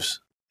moves?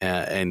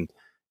 And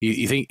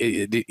you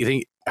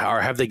think,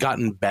 or have they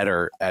gotten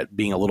better at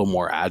being a little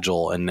more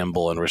agile and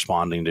nimble and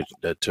responding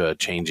to a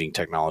changing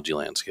technology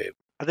landscape?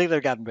 I think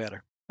they've gotten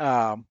better.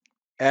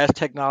 As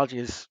technology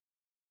is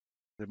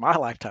in my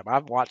lifetime,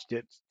 I've watched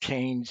it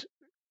change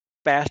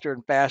faster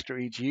and faster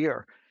each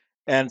year.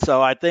 And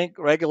so I think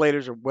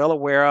regulators are well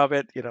aware of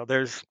it.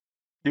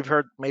 You've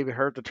heard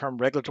the term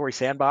regulatory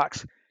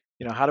sandbox.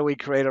 How do we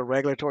create a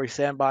regulatory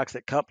sandbox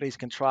that companies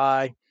can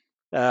try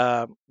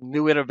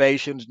new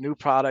innovations, new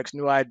products,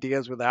 new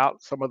ideas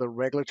without some of the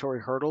regulatory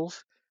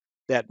hurdles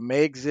that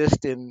may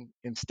exist in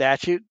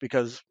statute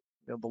because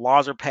the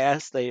laws are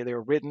passed.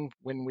 They're written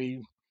when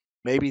we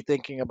may be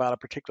thinking about a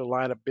particular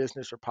line of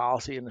business or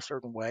policy in a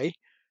certain way.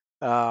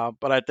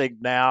 But I think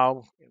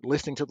now,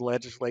 listening to the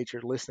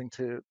legislature, listening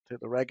to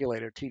the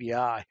regulator,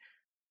 TDI,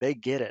 they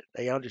get it.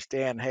 They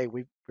understand, hey,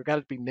 we've got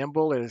to be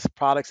nimble. And as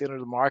products enter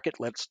the market,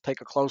 let's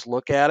take a close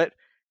look at it.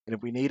 And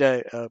if we need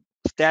a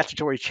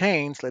statutory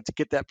change, let's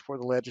get that before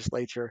the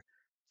legislature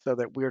so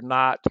that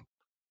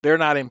they're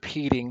not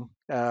impeding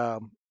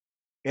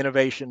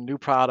innovation, new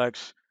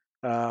products,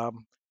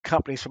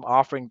 companies from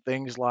offering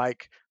things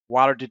like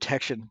water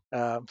detection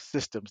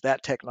systems,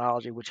 that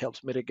technology which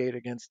helps mitigate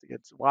against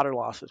water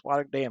losses,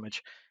 water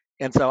damage.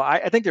 And so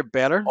I think they're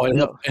better. Oh,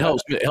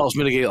 it helps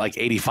mitigate like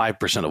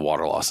 85% of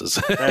water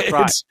losses. That's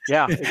right.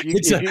 Yeah,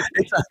 it's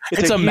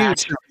it's a a huge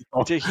match.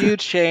 it's a huge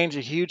change,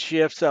 a huge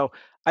shift. So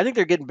I think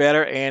they're getting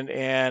better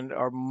and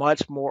are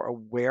much more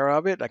aware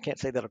of it. I can't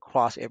say that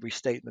across every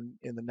state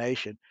in the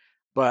nation,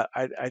 but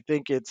I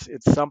think it's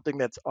something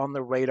that's on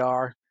the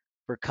radar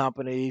for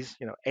companies.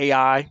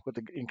 AI with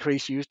the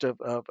increased use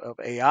of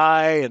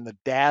AI and the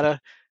data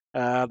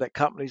that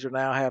companies are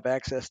now have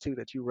access to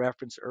that you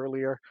referenced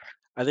earlier.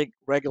 I think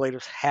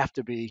regulators have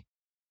to be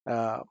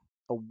uh,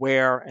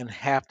 aware and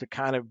have to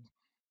kind of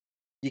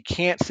you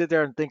can't sit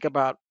there and think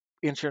about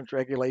insurance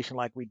regulation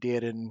like we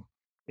did in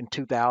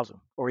 2000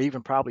 or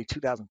even probably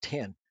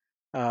 2010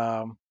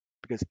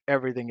 because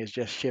everything is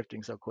just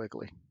shifting so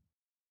quickly.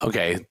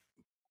 Okay,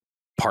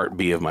 part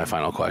B of my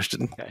final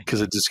question, Okay.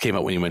 because it just came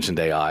up when you mentioned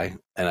AI,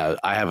 and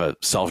I have a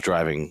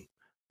self-driving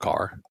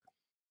car.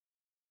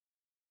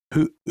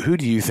 Who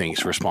do you think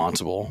is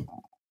responsible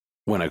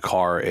when a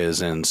car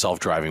is in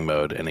self-driving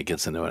mode and it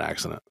gets into an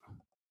accident?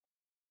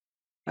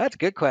 That's a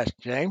good question,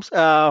 James.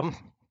 The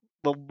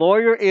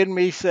lawyer in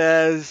me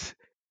says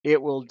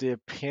it will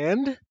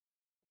depend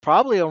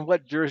probably on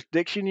what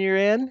jurisdiction you're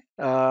in.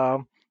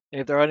 And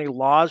if there are any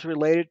laws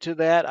related to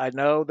that, I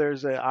know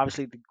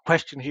obviously the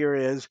question here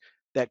is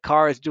that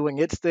car is doing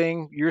its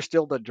thing. You're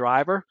still the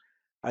driver.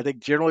 I think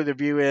generally the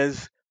view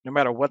is no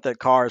matter what that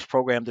car is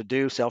programmed to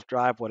do, self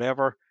drive,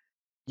 whatever,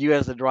 you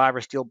as the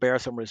driver still bear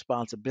some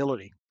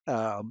responsibility.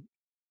 And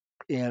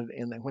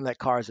when that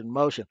car is in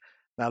motion.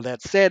 Now,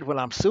 that said, when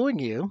I'm suing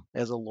you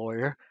as a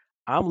lawyer,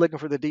 I'm looking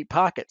for the deep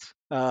pockets.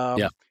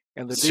 Yeah,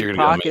 And the so you're deep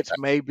gonna go make pockets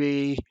may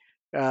be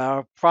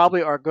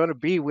probably are going to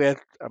be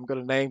with, I'm going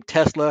to name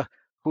Tesla,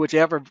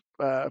 whichever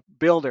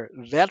builder.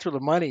 That's where the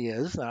money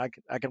is. I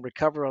can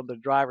recover on the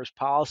driver's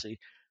policy.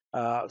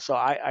 So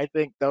I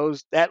think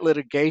that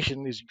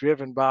litigation is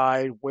driven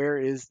by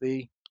where's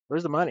the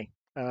money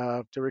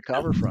to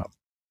recover that. from.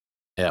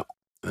 Yeah,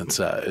 that's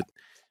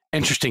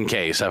interesting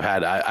case. I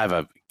have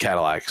a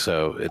Cadillac,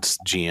 so it's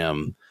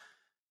GM,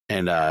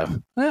 and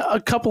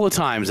a couple of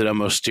times it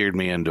almost steered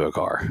me into a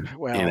car.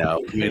 Well,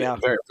 yeah,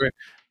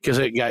 Because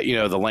it got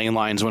the lane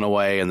lines went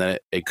away, and then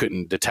it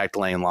couldn't detect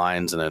lane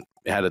lines, and it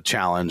had a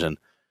challenge, and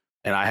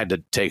I had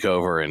to take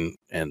over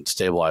and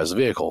stabilize the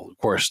vehicle. Of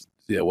course,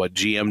 what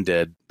GM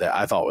did that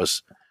I thought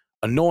was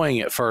annoying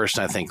at first,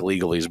 and I think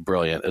legally is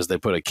brilliant, is they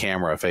put a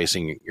camera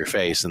facing your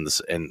face, and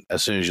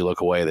as soon as you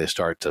look away, they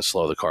start to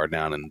slow the car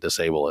down and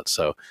disable it.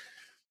 So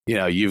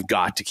you've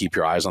got to keep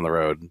your eyes on the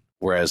road.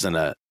 Whereas in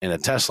a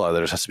Tesla,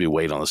 there just has to be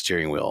weight on the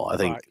steering wheel. I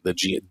think right. the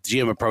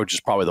GM approach is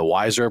probably the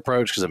wiser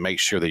approach because it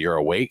makes sure that you're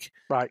awake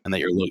Right. and that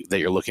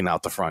you're looking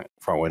out the front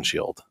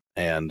windshield,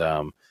 and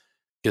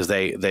because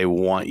they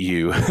want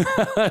you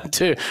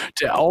to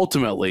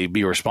ultimately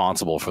be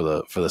responsible for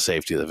the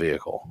safety of the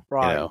vehicle.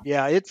 Right.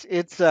 Yeah.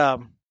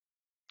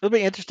 It'll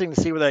be interesting to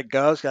see where that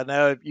goes. I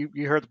know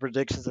you heard the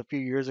predictions a few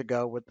years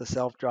ago with the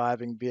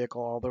self-driving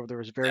vehicle, although there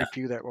was very Yeah,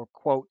 few that were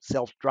quote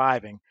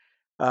self-driving.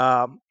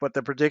 But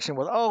the prediction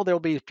was, oh, there'll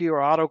be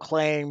fewer auto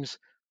claims,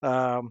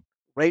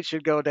 rates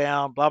should go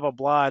down, blah blah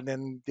blah, and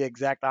then the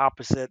exact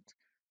opposite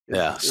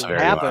yeah, is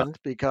severity went up. happened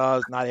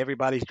because not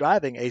everybody's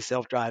driving a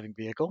self-driving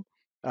vehicle,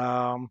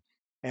 um,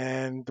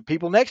 and the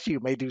people next to you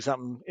may do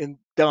something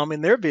dumb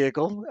in their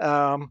vehicle.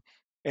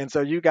 and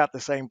so you got the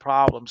same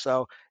problem.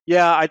 So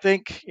yeah, I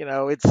think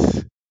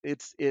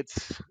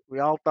it's we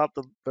all thought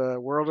the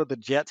world of the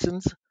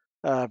Jetsons.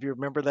 If you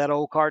remember that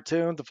old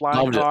cartoon, the flying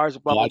Loved it. cars,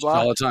 blah blah Watched it blah.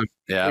 all the time.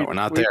 Yeah, We we're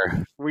not we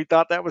there. we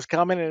thought that was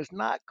coming, and it's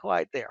not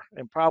quite there,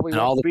 and probably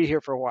And all won't the be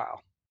here for a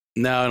while.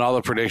 no, and all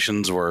the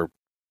predictions were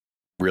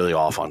really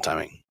off on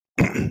timing,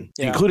 Yeah.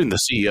 including the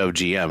CEO of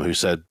GM, who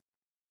said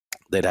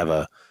they'd have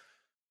a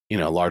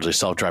largely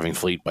self-driving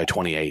fleet by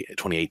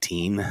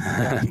 2018,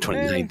 Yeah.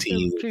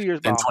 2019, 2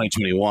 years then off.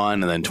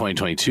 2021, and then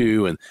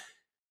 2022. And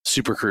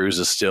Super Cruise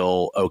is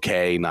still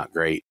okay, not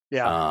great.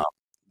 Yeah.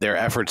 Their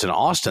efforts in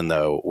Austin,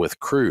 though, with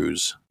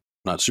Cruise,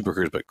 not Super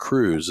Cruise, but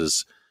Cruise,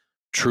 is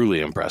truly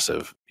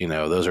impressive.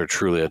 Those are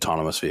truly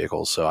autonomous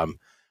vehicles. So I'm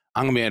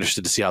going to be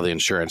interested to see how the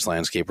insurance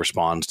landscape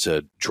responds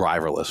to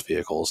driverless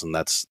vehicles, and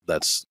that's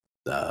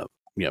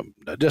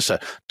just a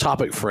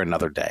topic for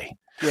another day.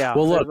 Yeah.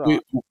 Well, look, there's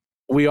a-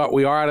 we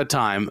are out of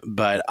time,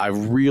 but I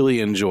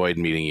really enjoyed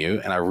meeting you,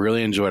 and I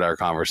really enjoyed our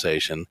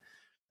conversation.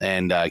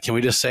 And can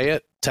we just say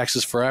it?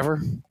 Texas forever.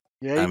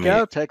 There you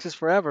go, Texas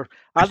forever.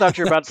 I thought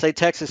you were about to say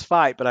Texas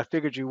fight, but I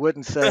figured you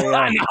wouldn't say.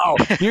 I know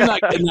you're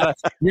not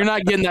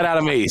getting that out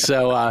of me.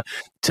 So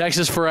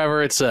Texas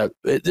forever.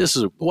 This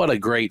is what a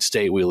great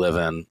state we live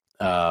in.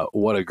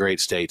 What a great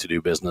state to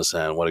do business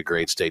in. What a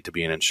great state to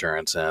be in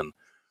insurance in.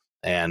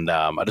 And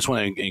I just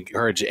want to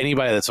encourage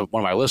anybody that's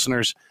one of my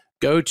listeners,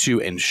 go to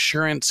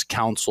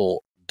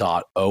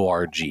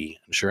insurancecouncil.org,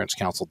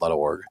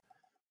 insurancecouncil.org,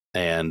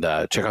 and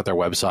check out their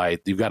website.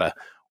 You've got a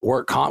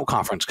work comp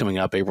conference coming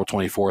up April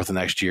 24th of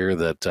next year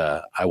that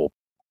I will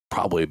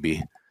probably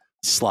be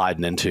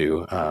sliding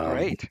into.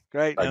 Great.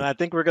 And I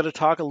think we're going to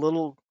talk a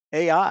little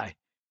AI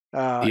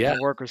and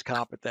workers'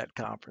 comp at that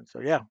conference. So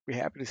yeah, be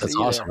happy to see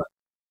you awesome. there.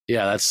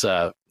 Yeah, it's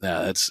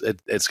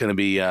going to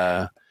be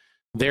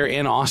there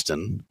in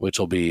Austin, which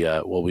will be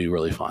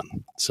really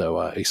fun.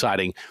 So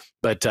exciting.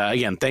 But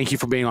again, thank you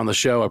for being on the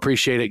show. I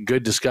appreciate it.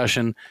 Good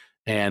discussion.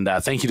 And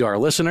thank you to our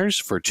listeners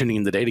for tuning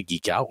in today to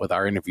geek out with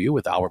our interview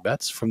with Albert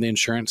Betts from the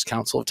Insurance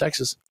Council of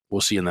Texas.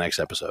 We'll see you in the next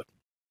episode.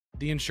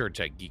 The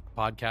InsurTech Geek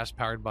podcast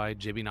powered by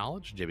JB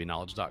Knowledge,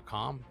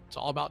 jbknowledge.com. It's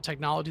all about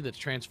technology that's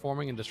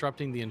transforming and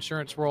disrupting the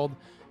insurance world.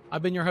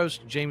 I've been your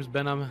host, James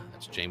Benham.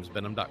 That's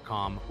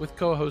jamesbenham.com, with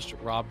co-host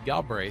Rob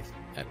Galbraith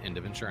at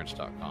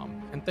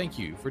endofinsurance.com. And thank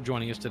you for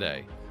joining us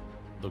today.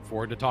 Look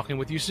forward to talking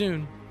with you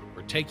soon.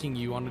 We're taking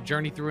you on a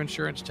journey through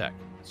insurance tech.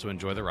 So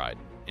enjoy the ride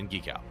and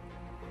geek out.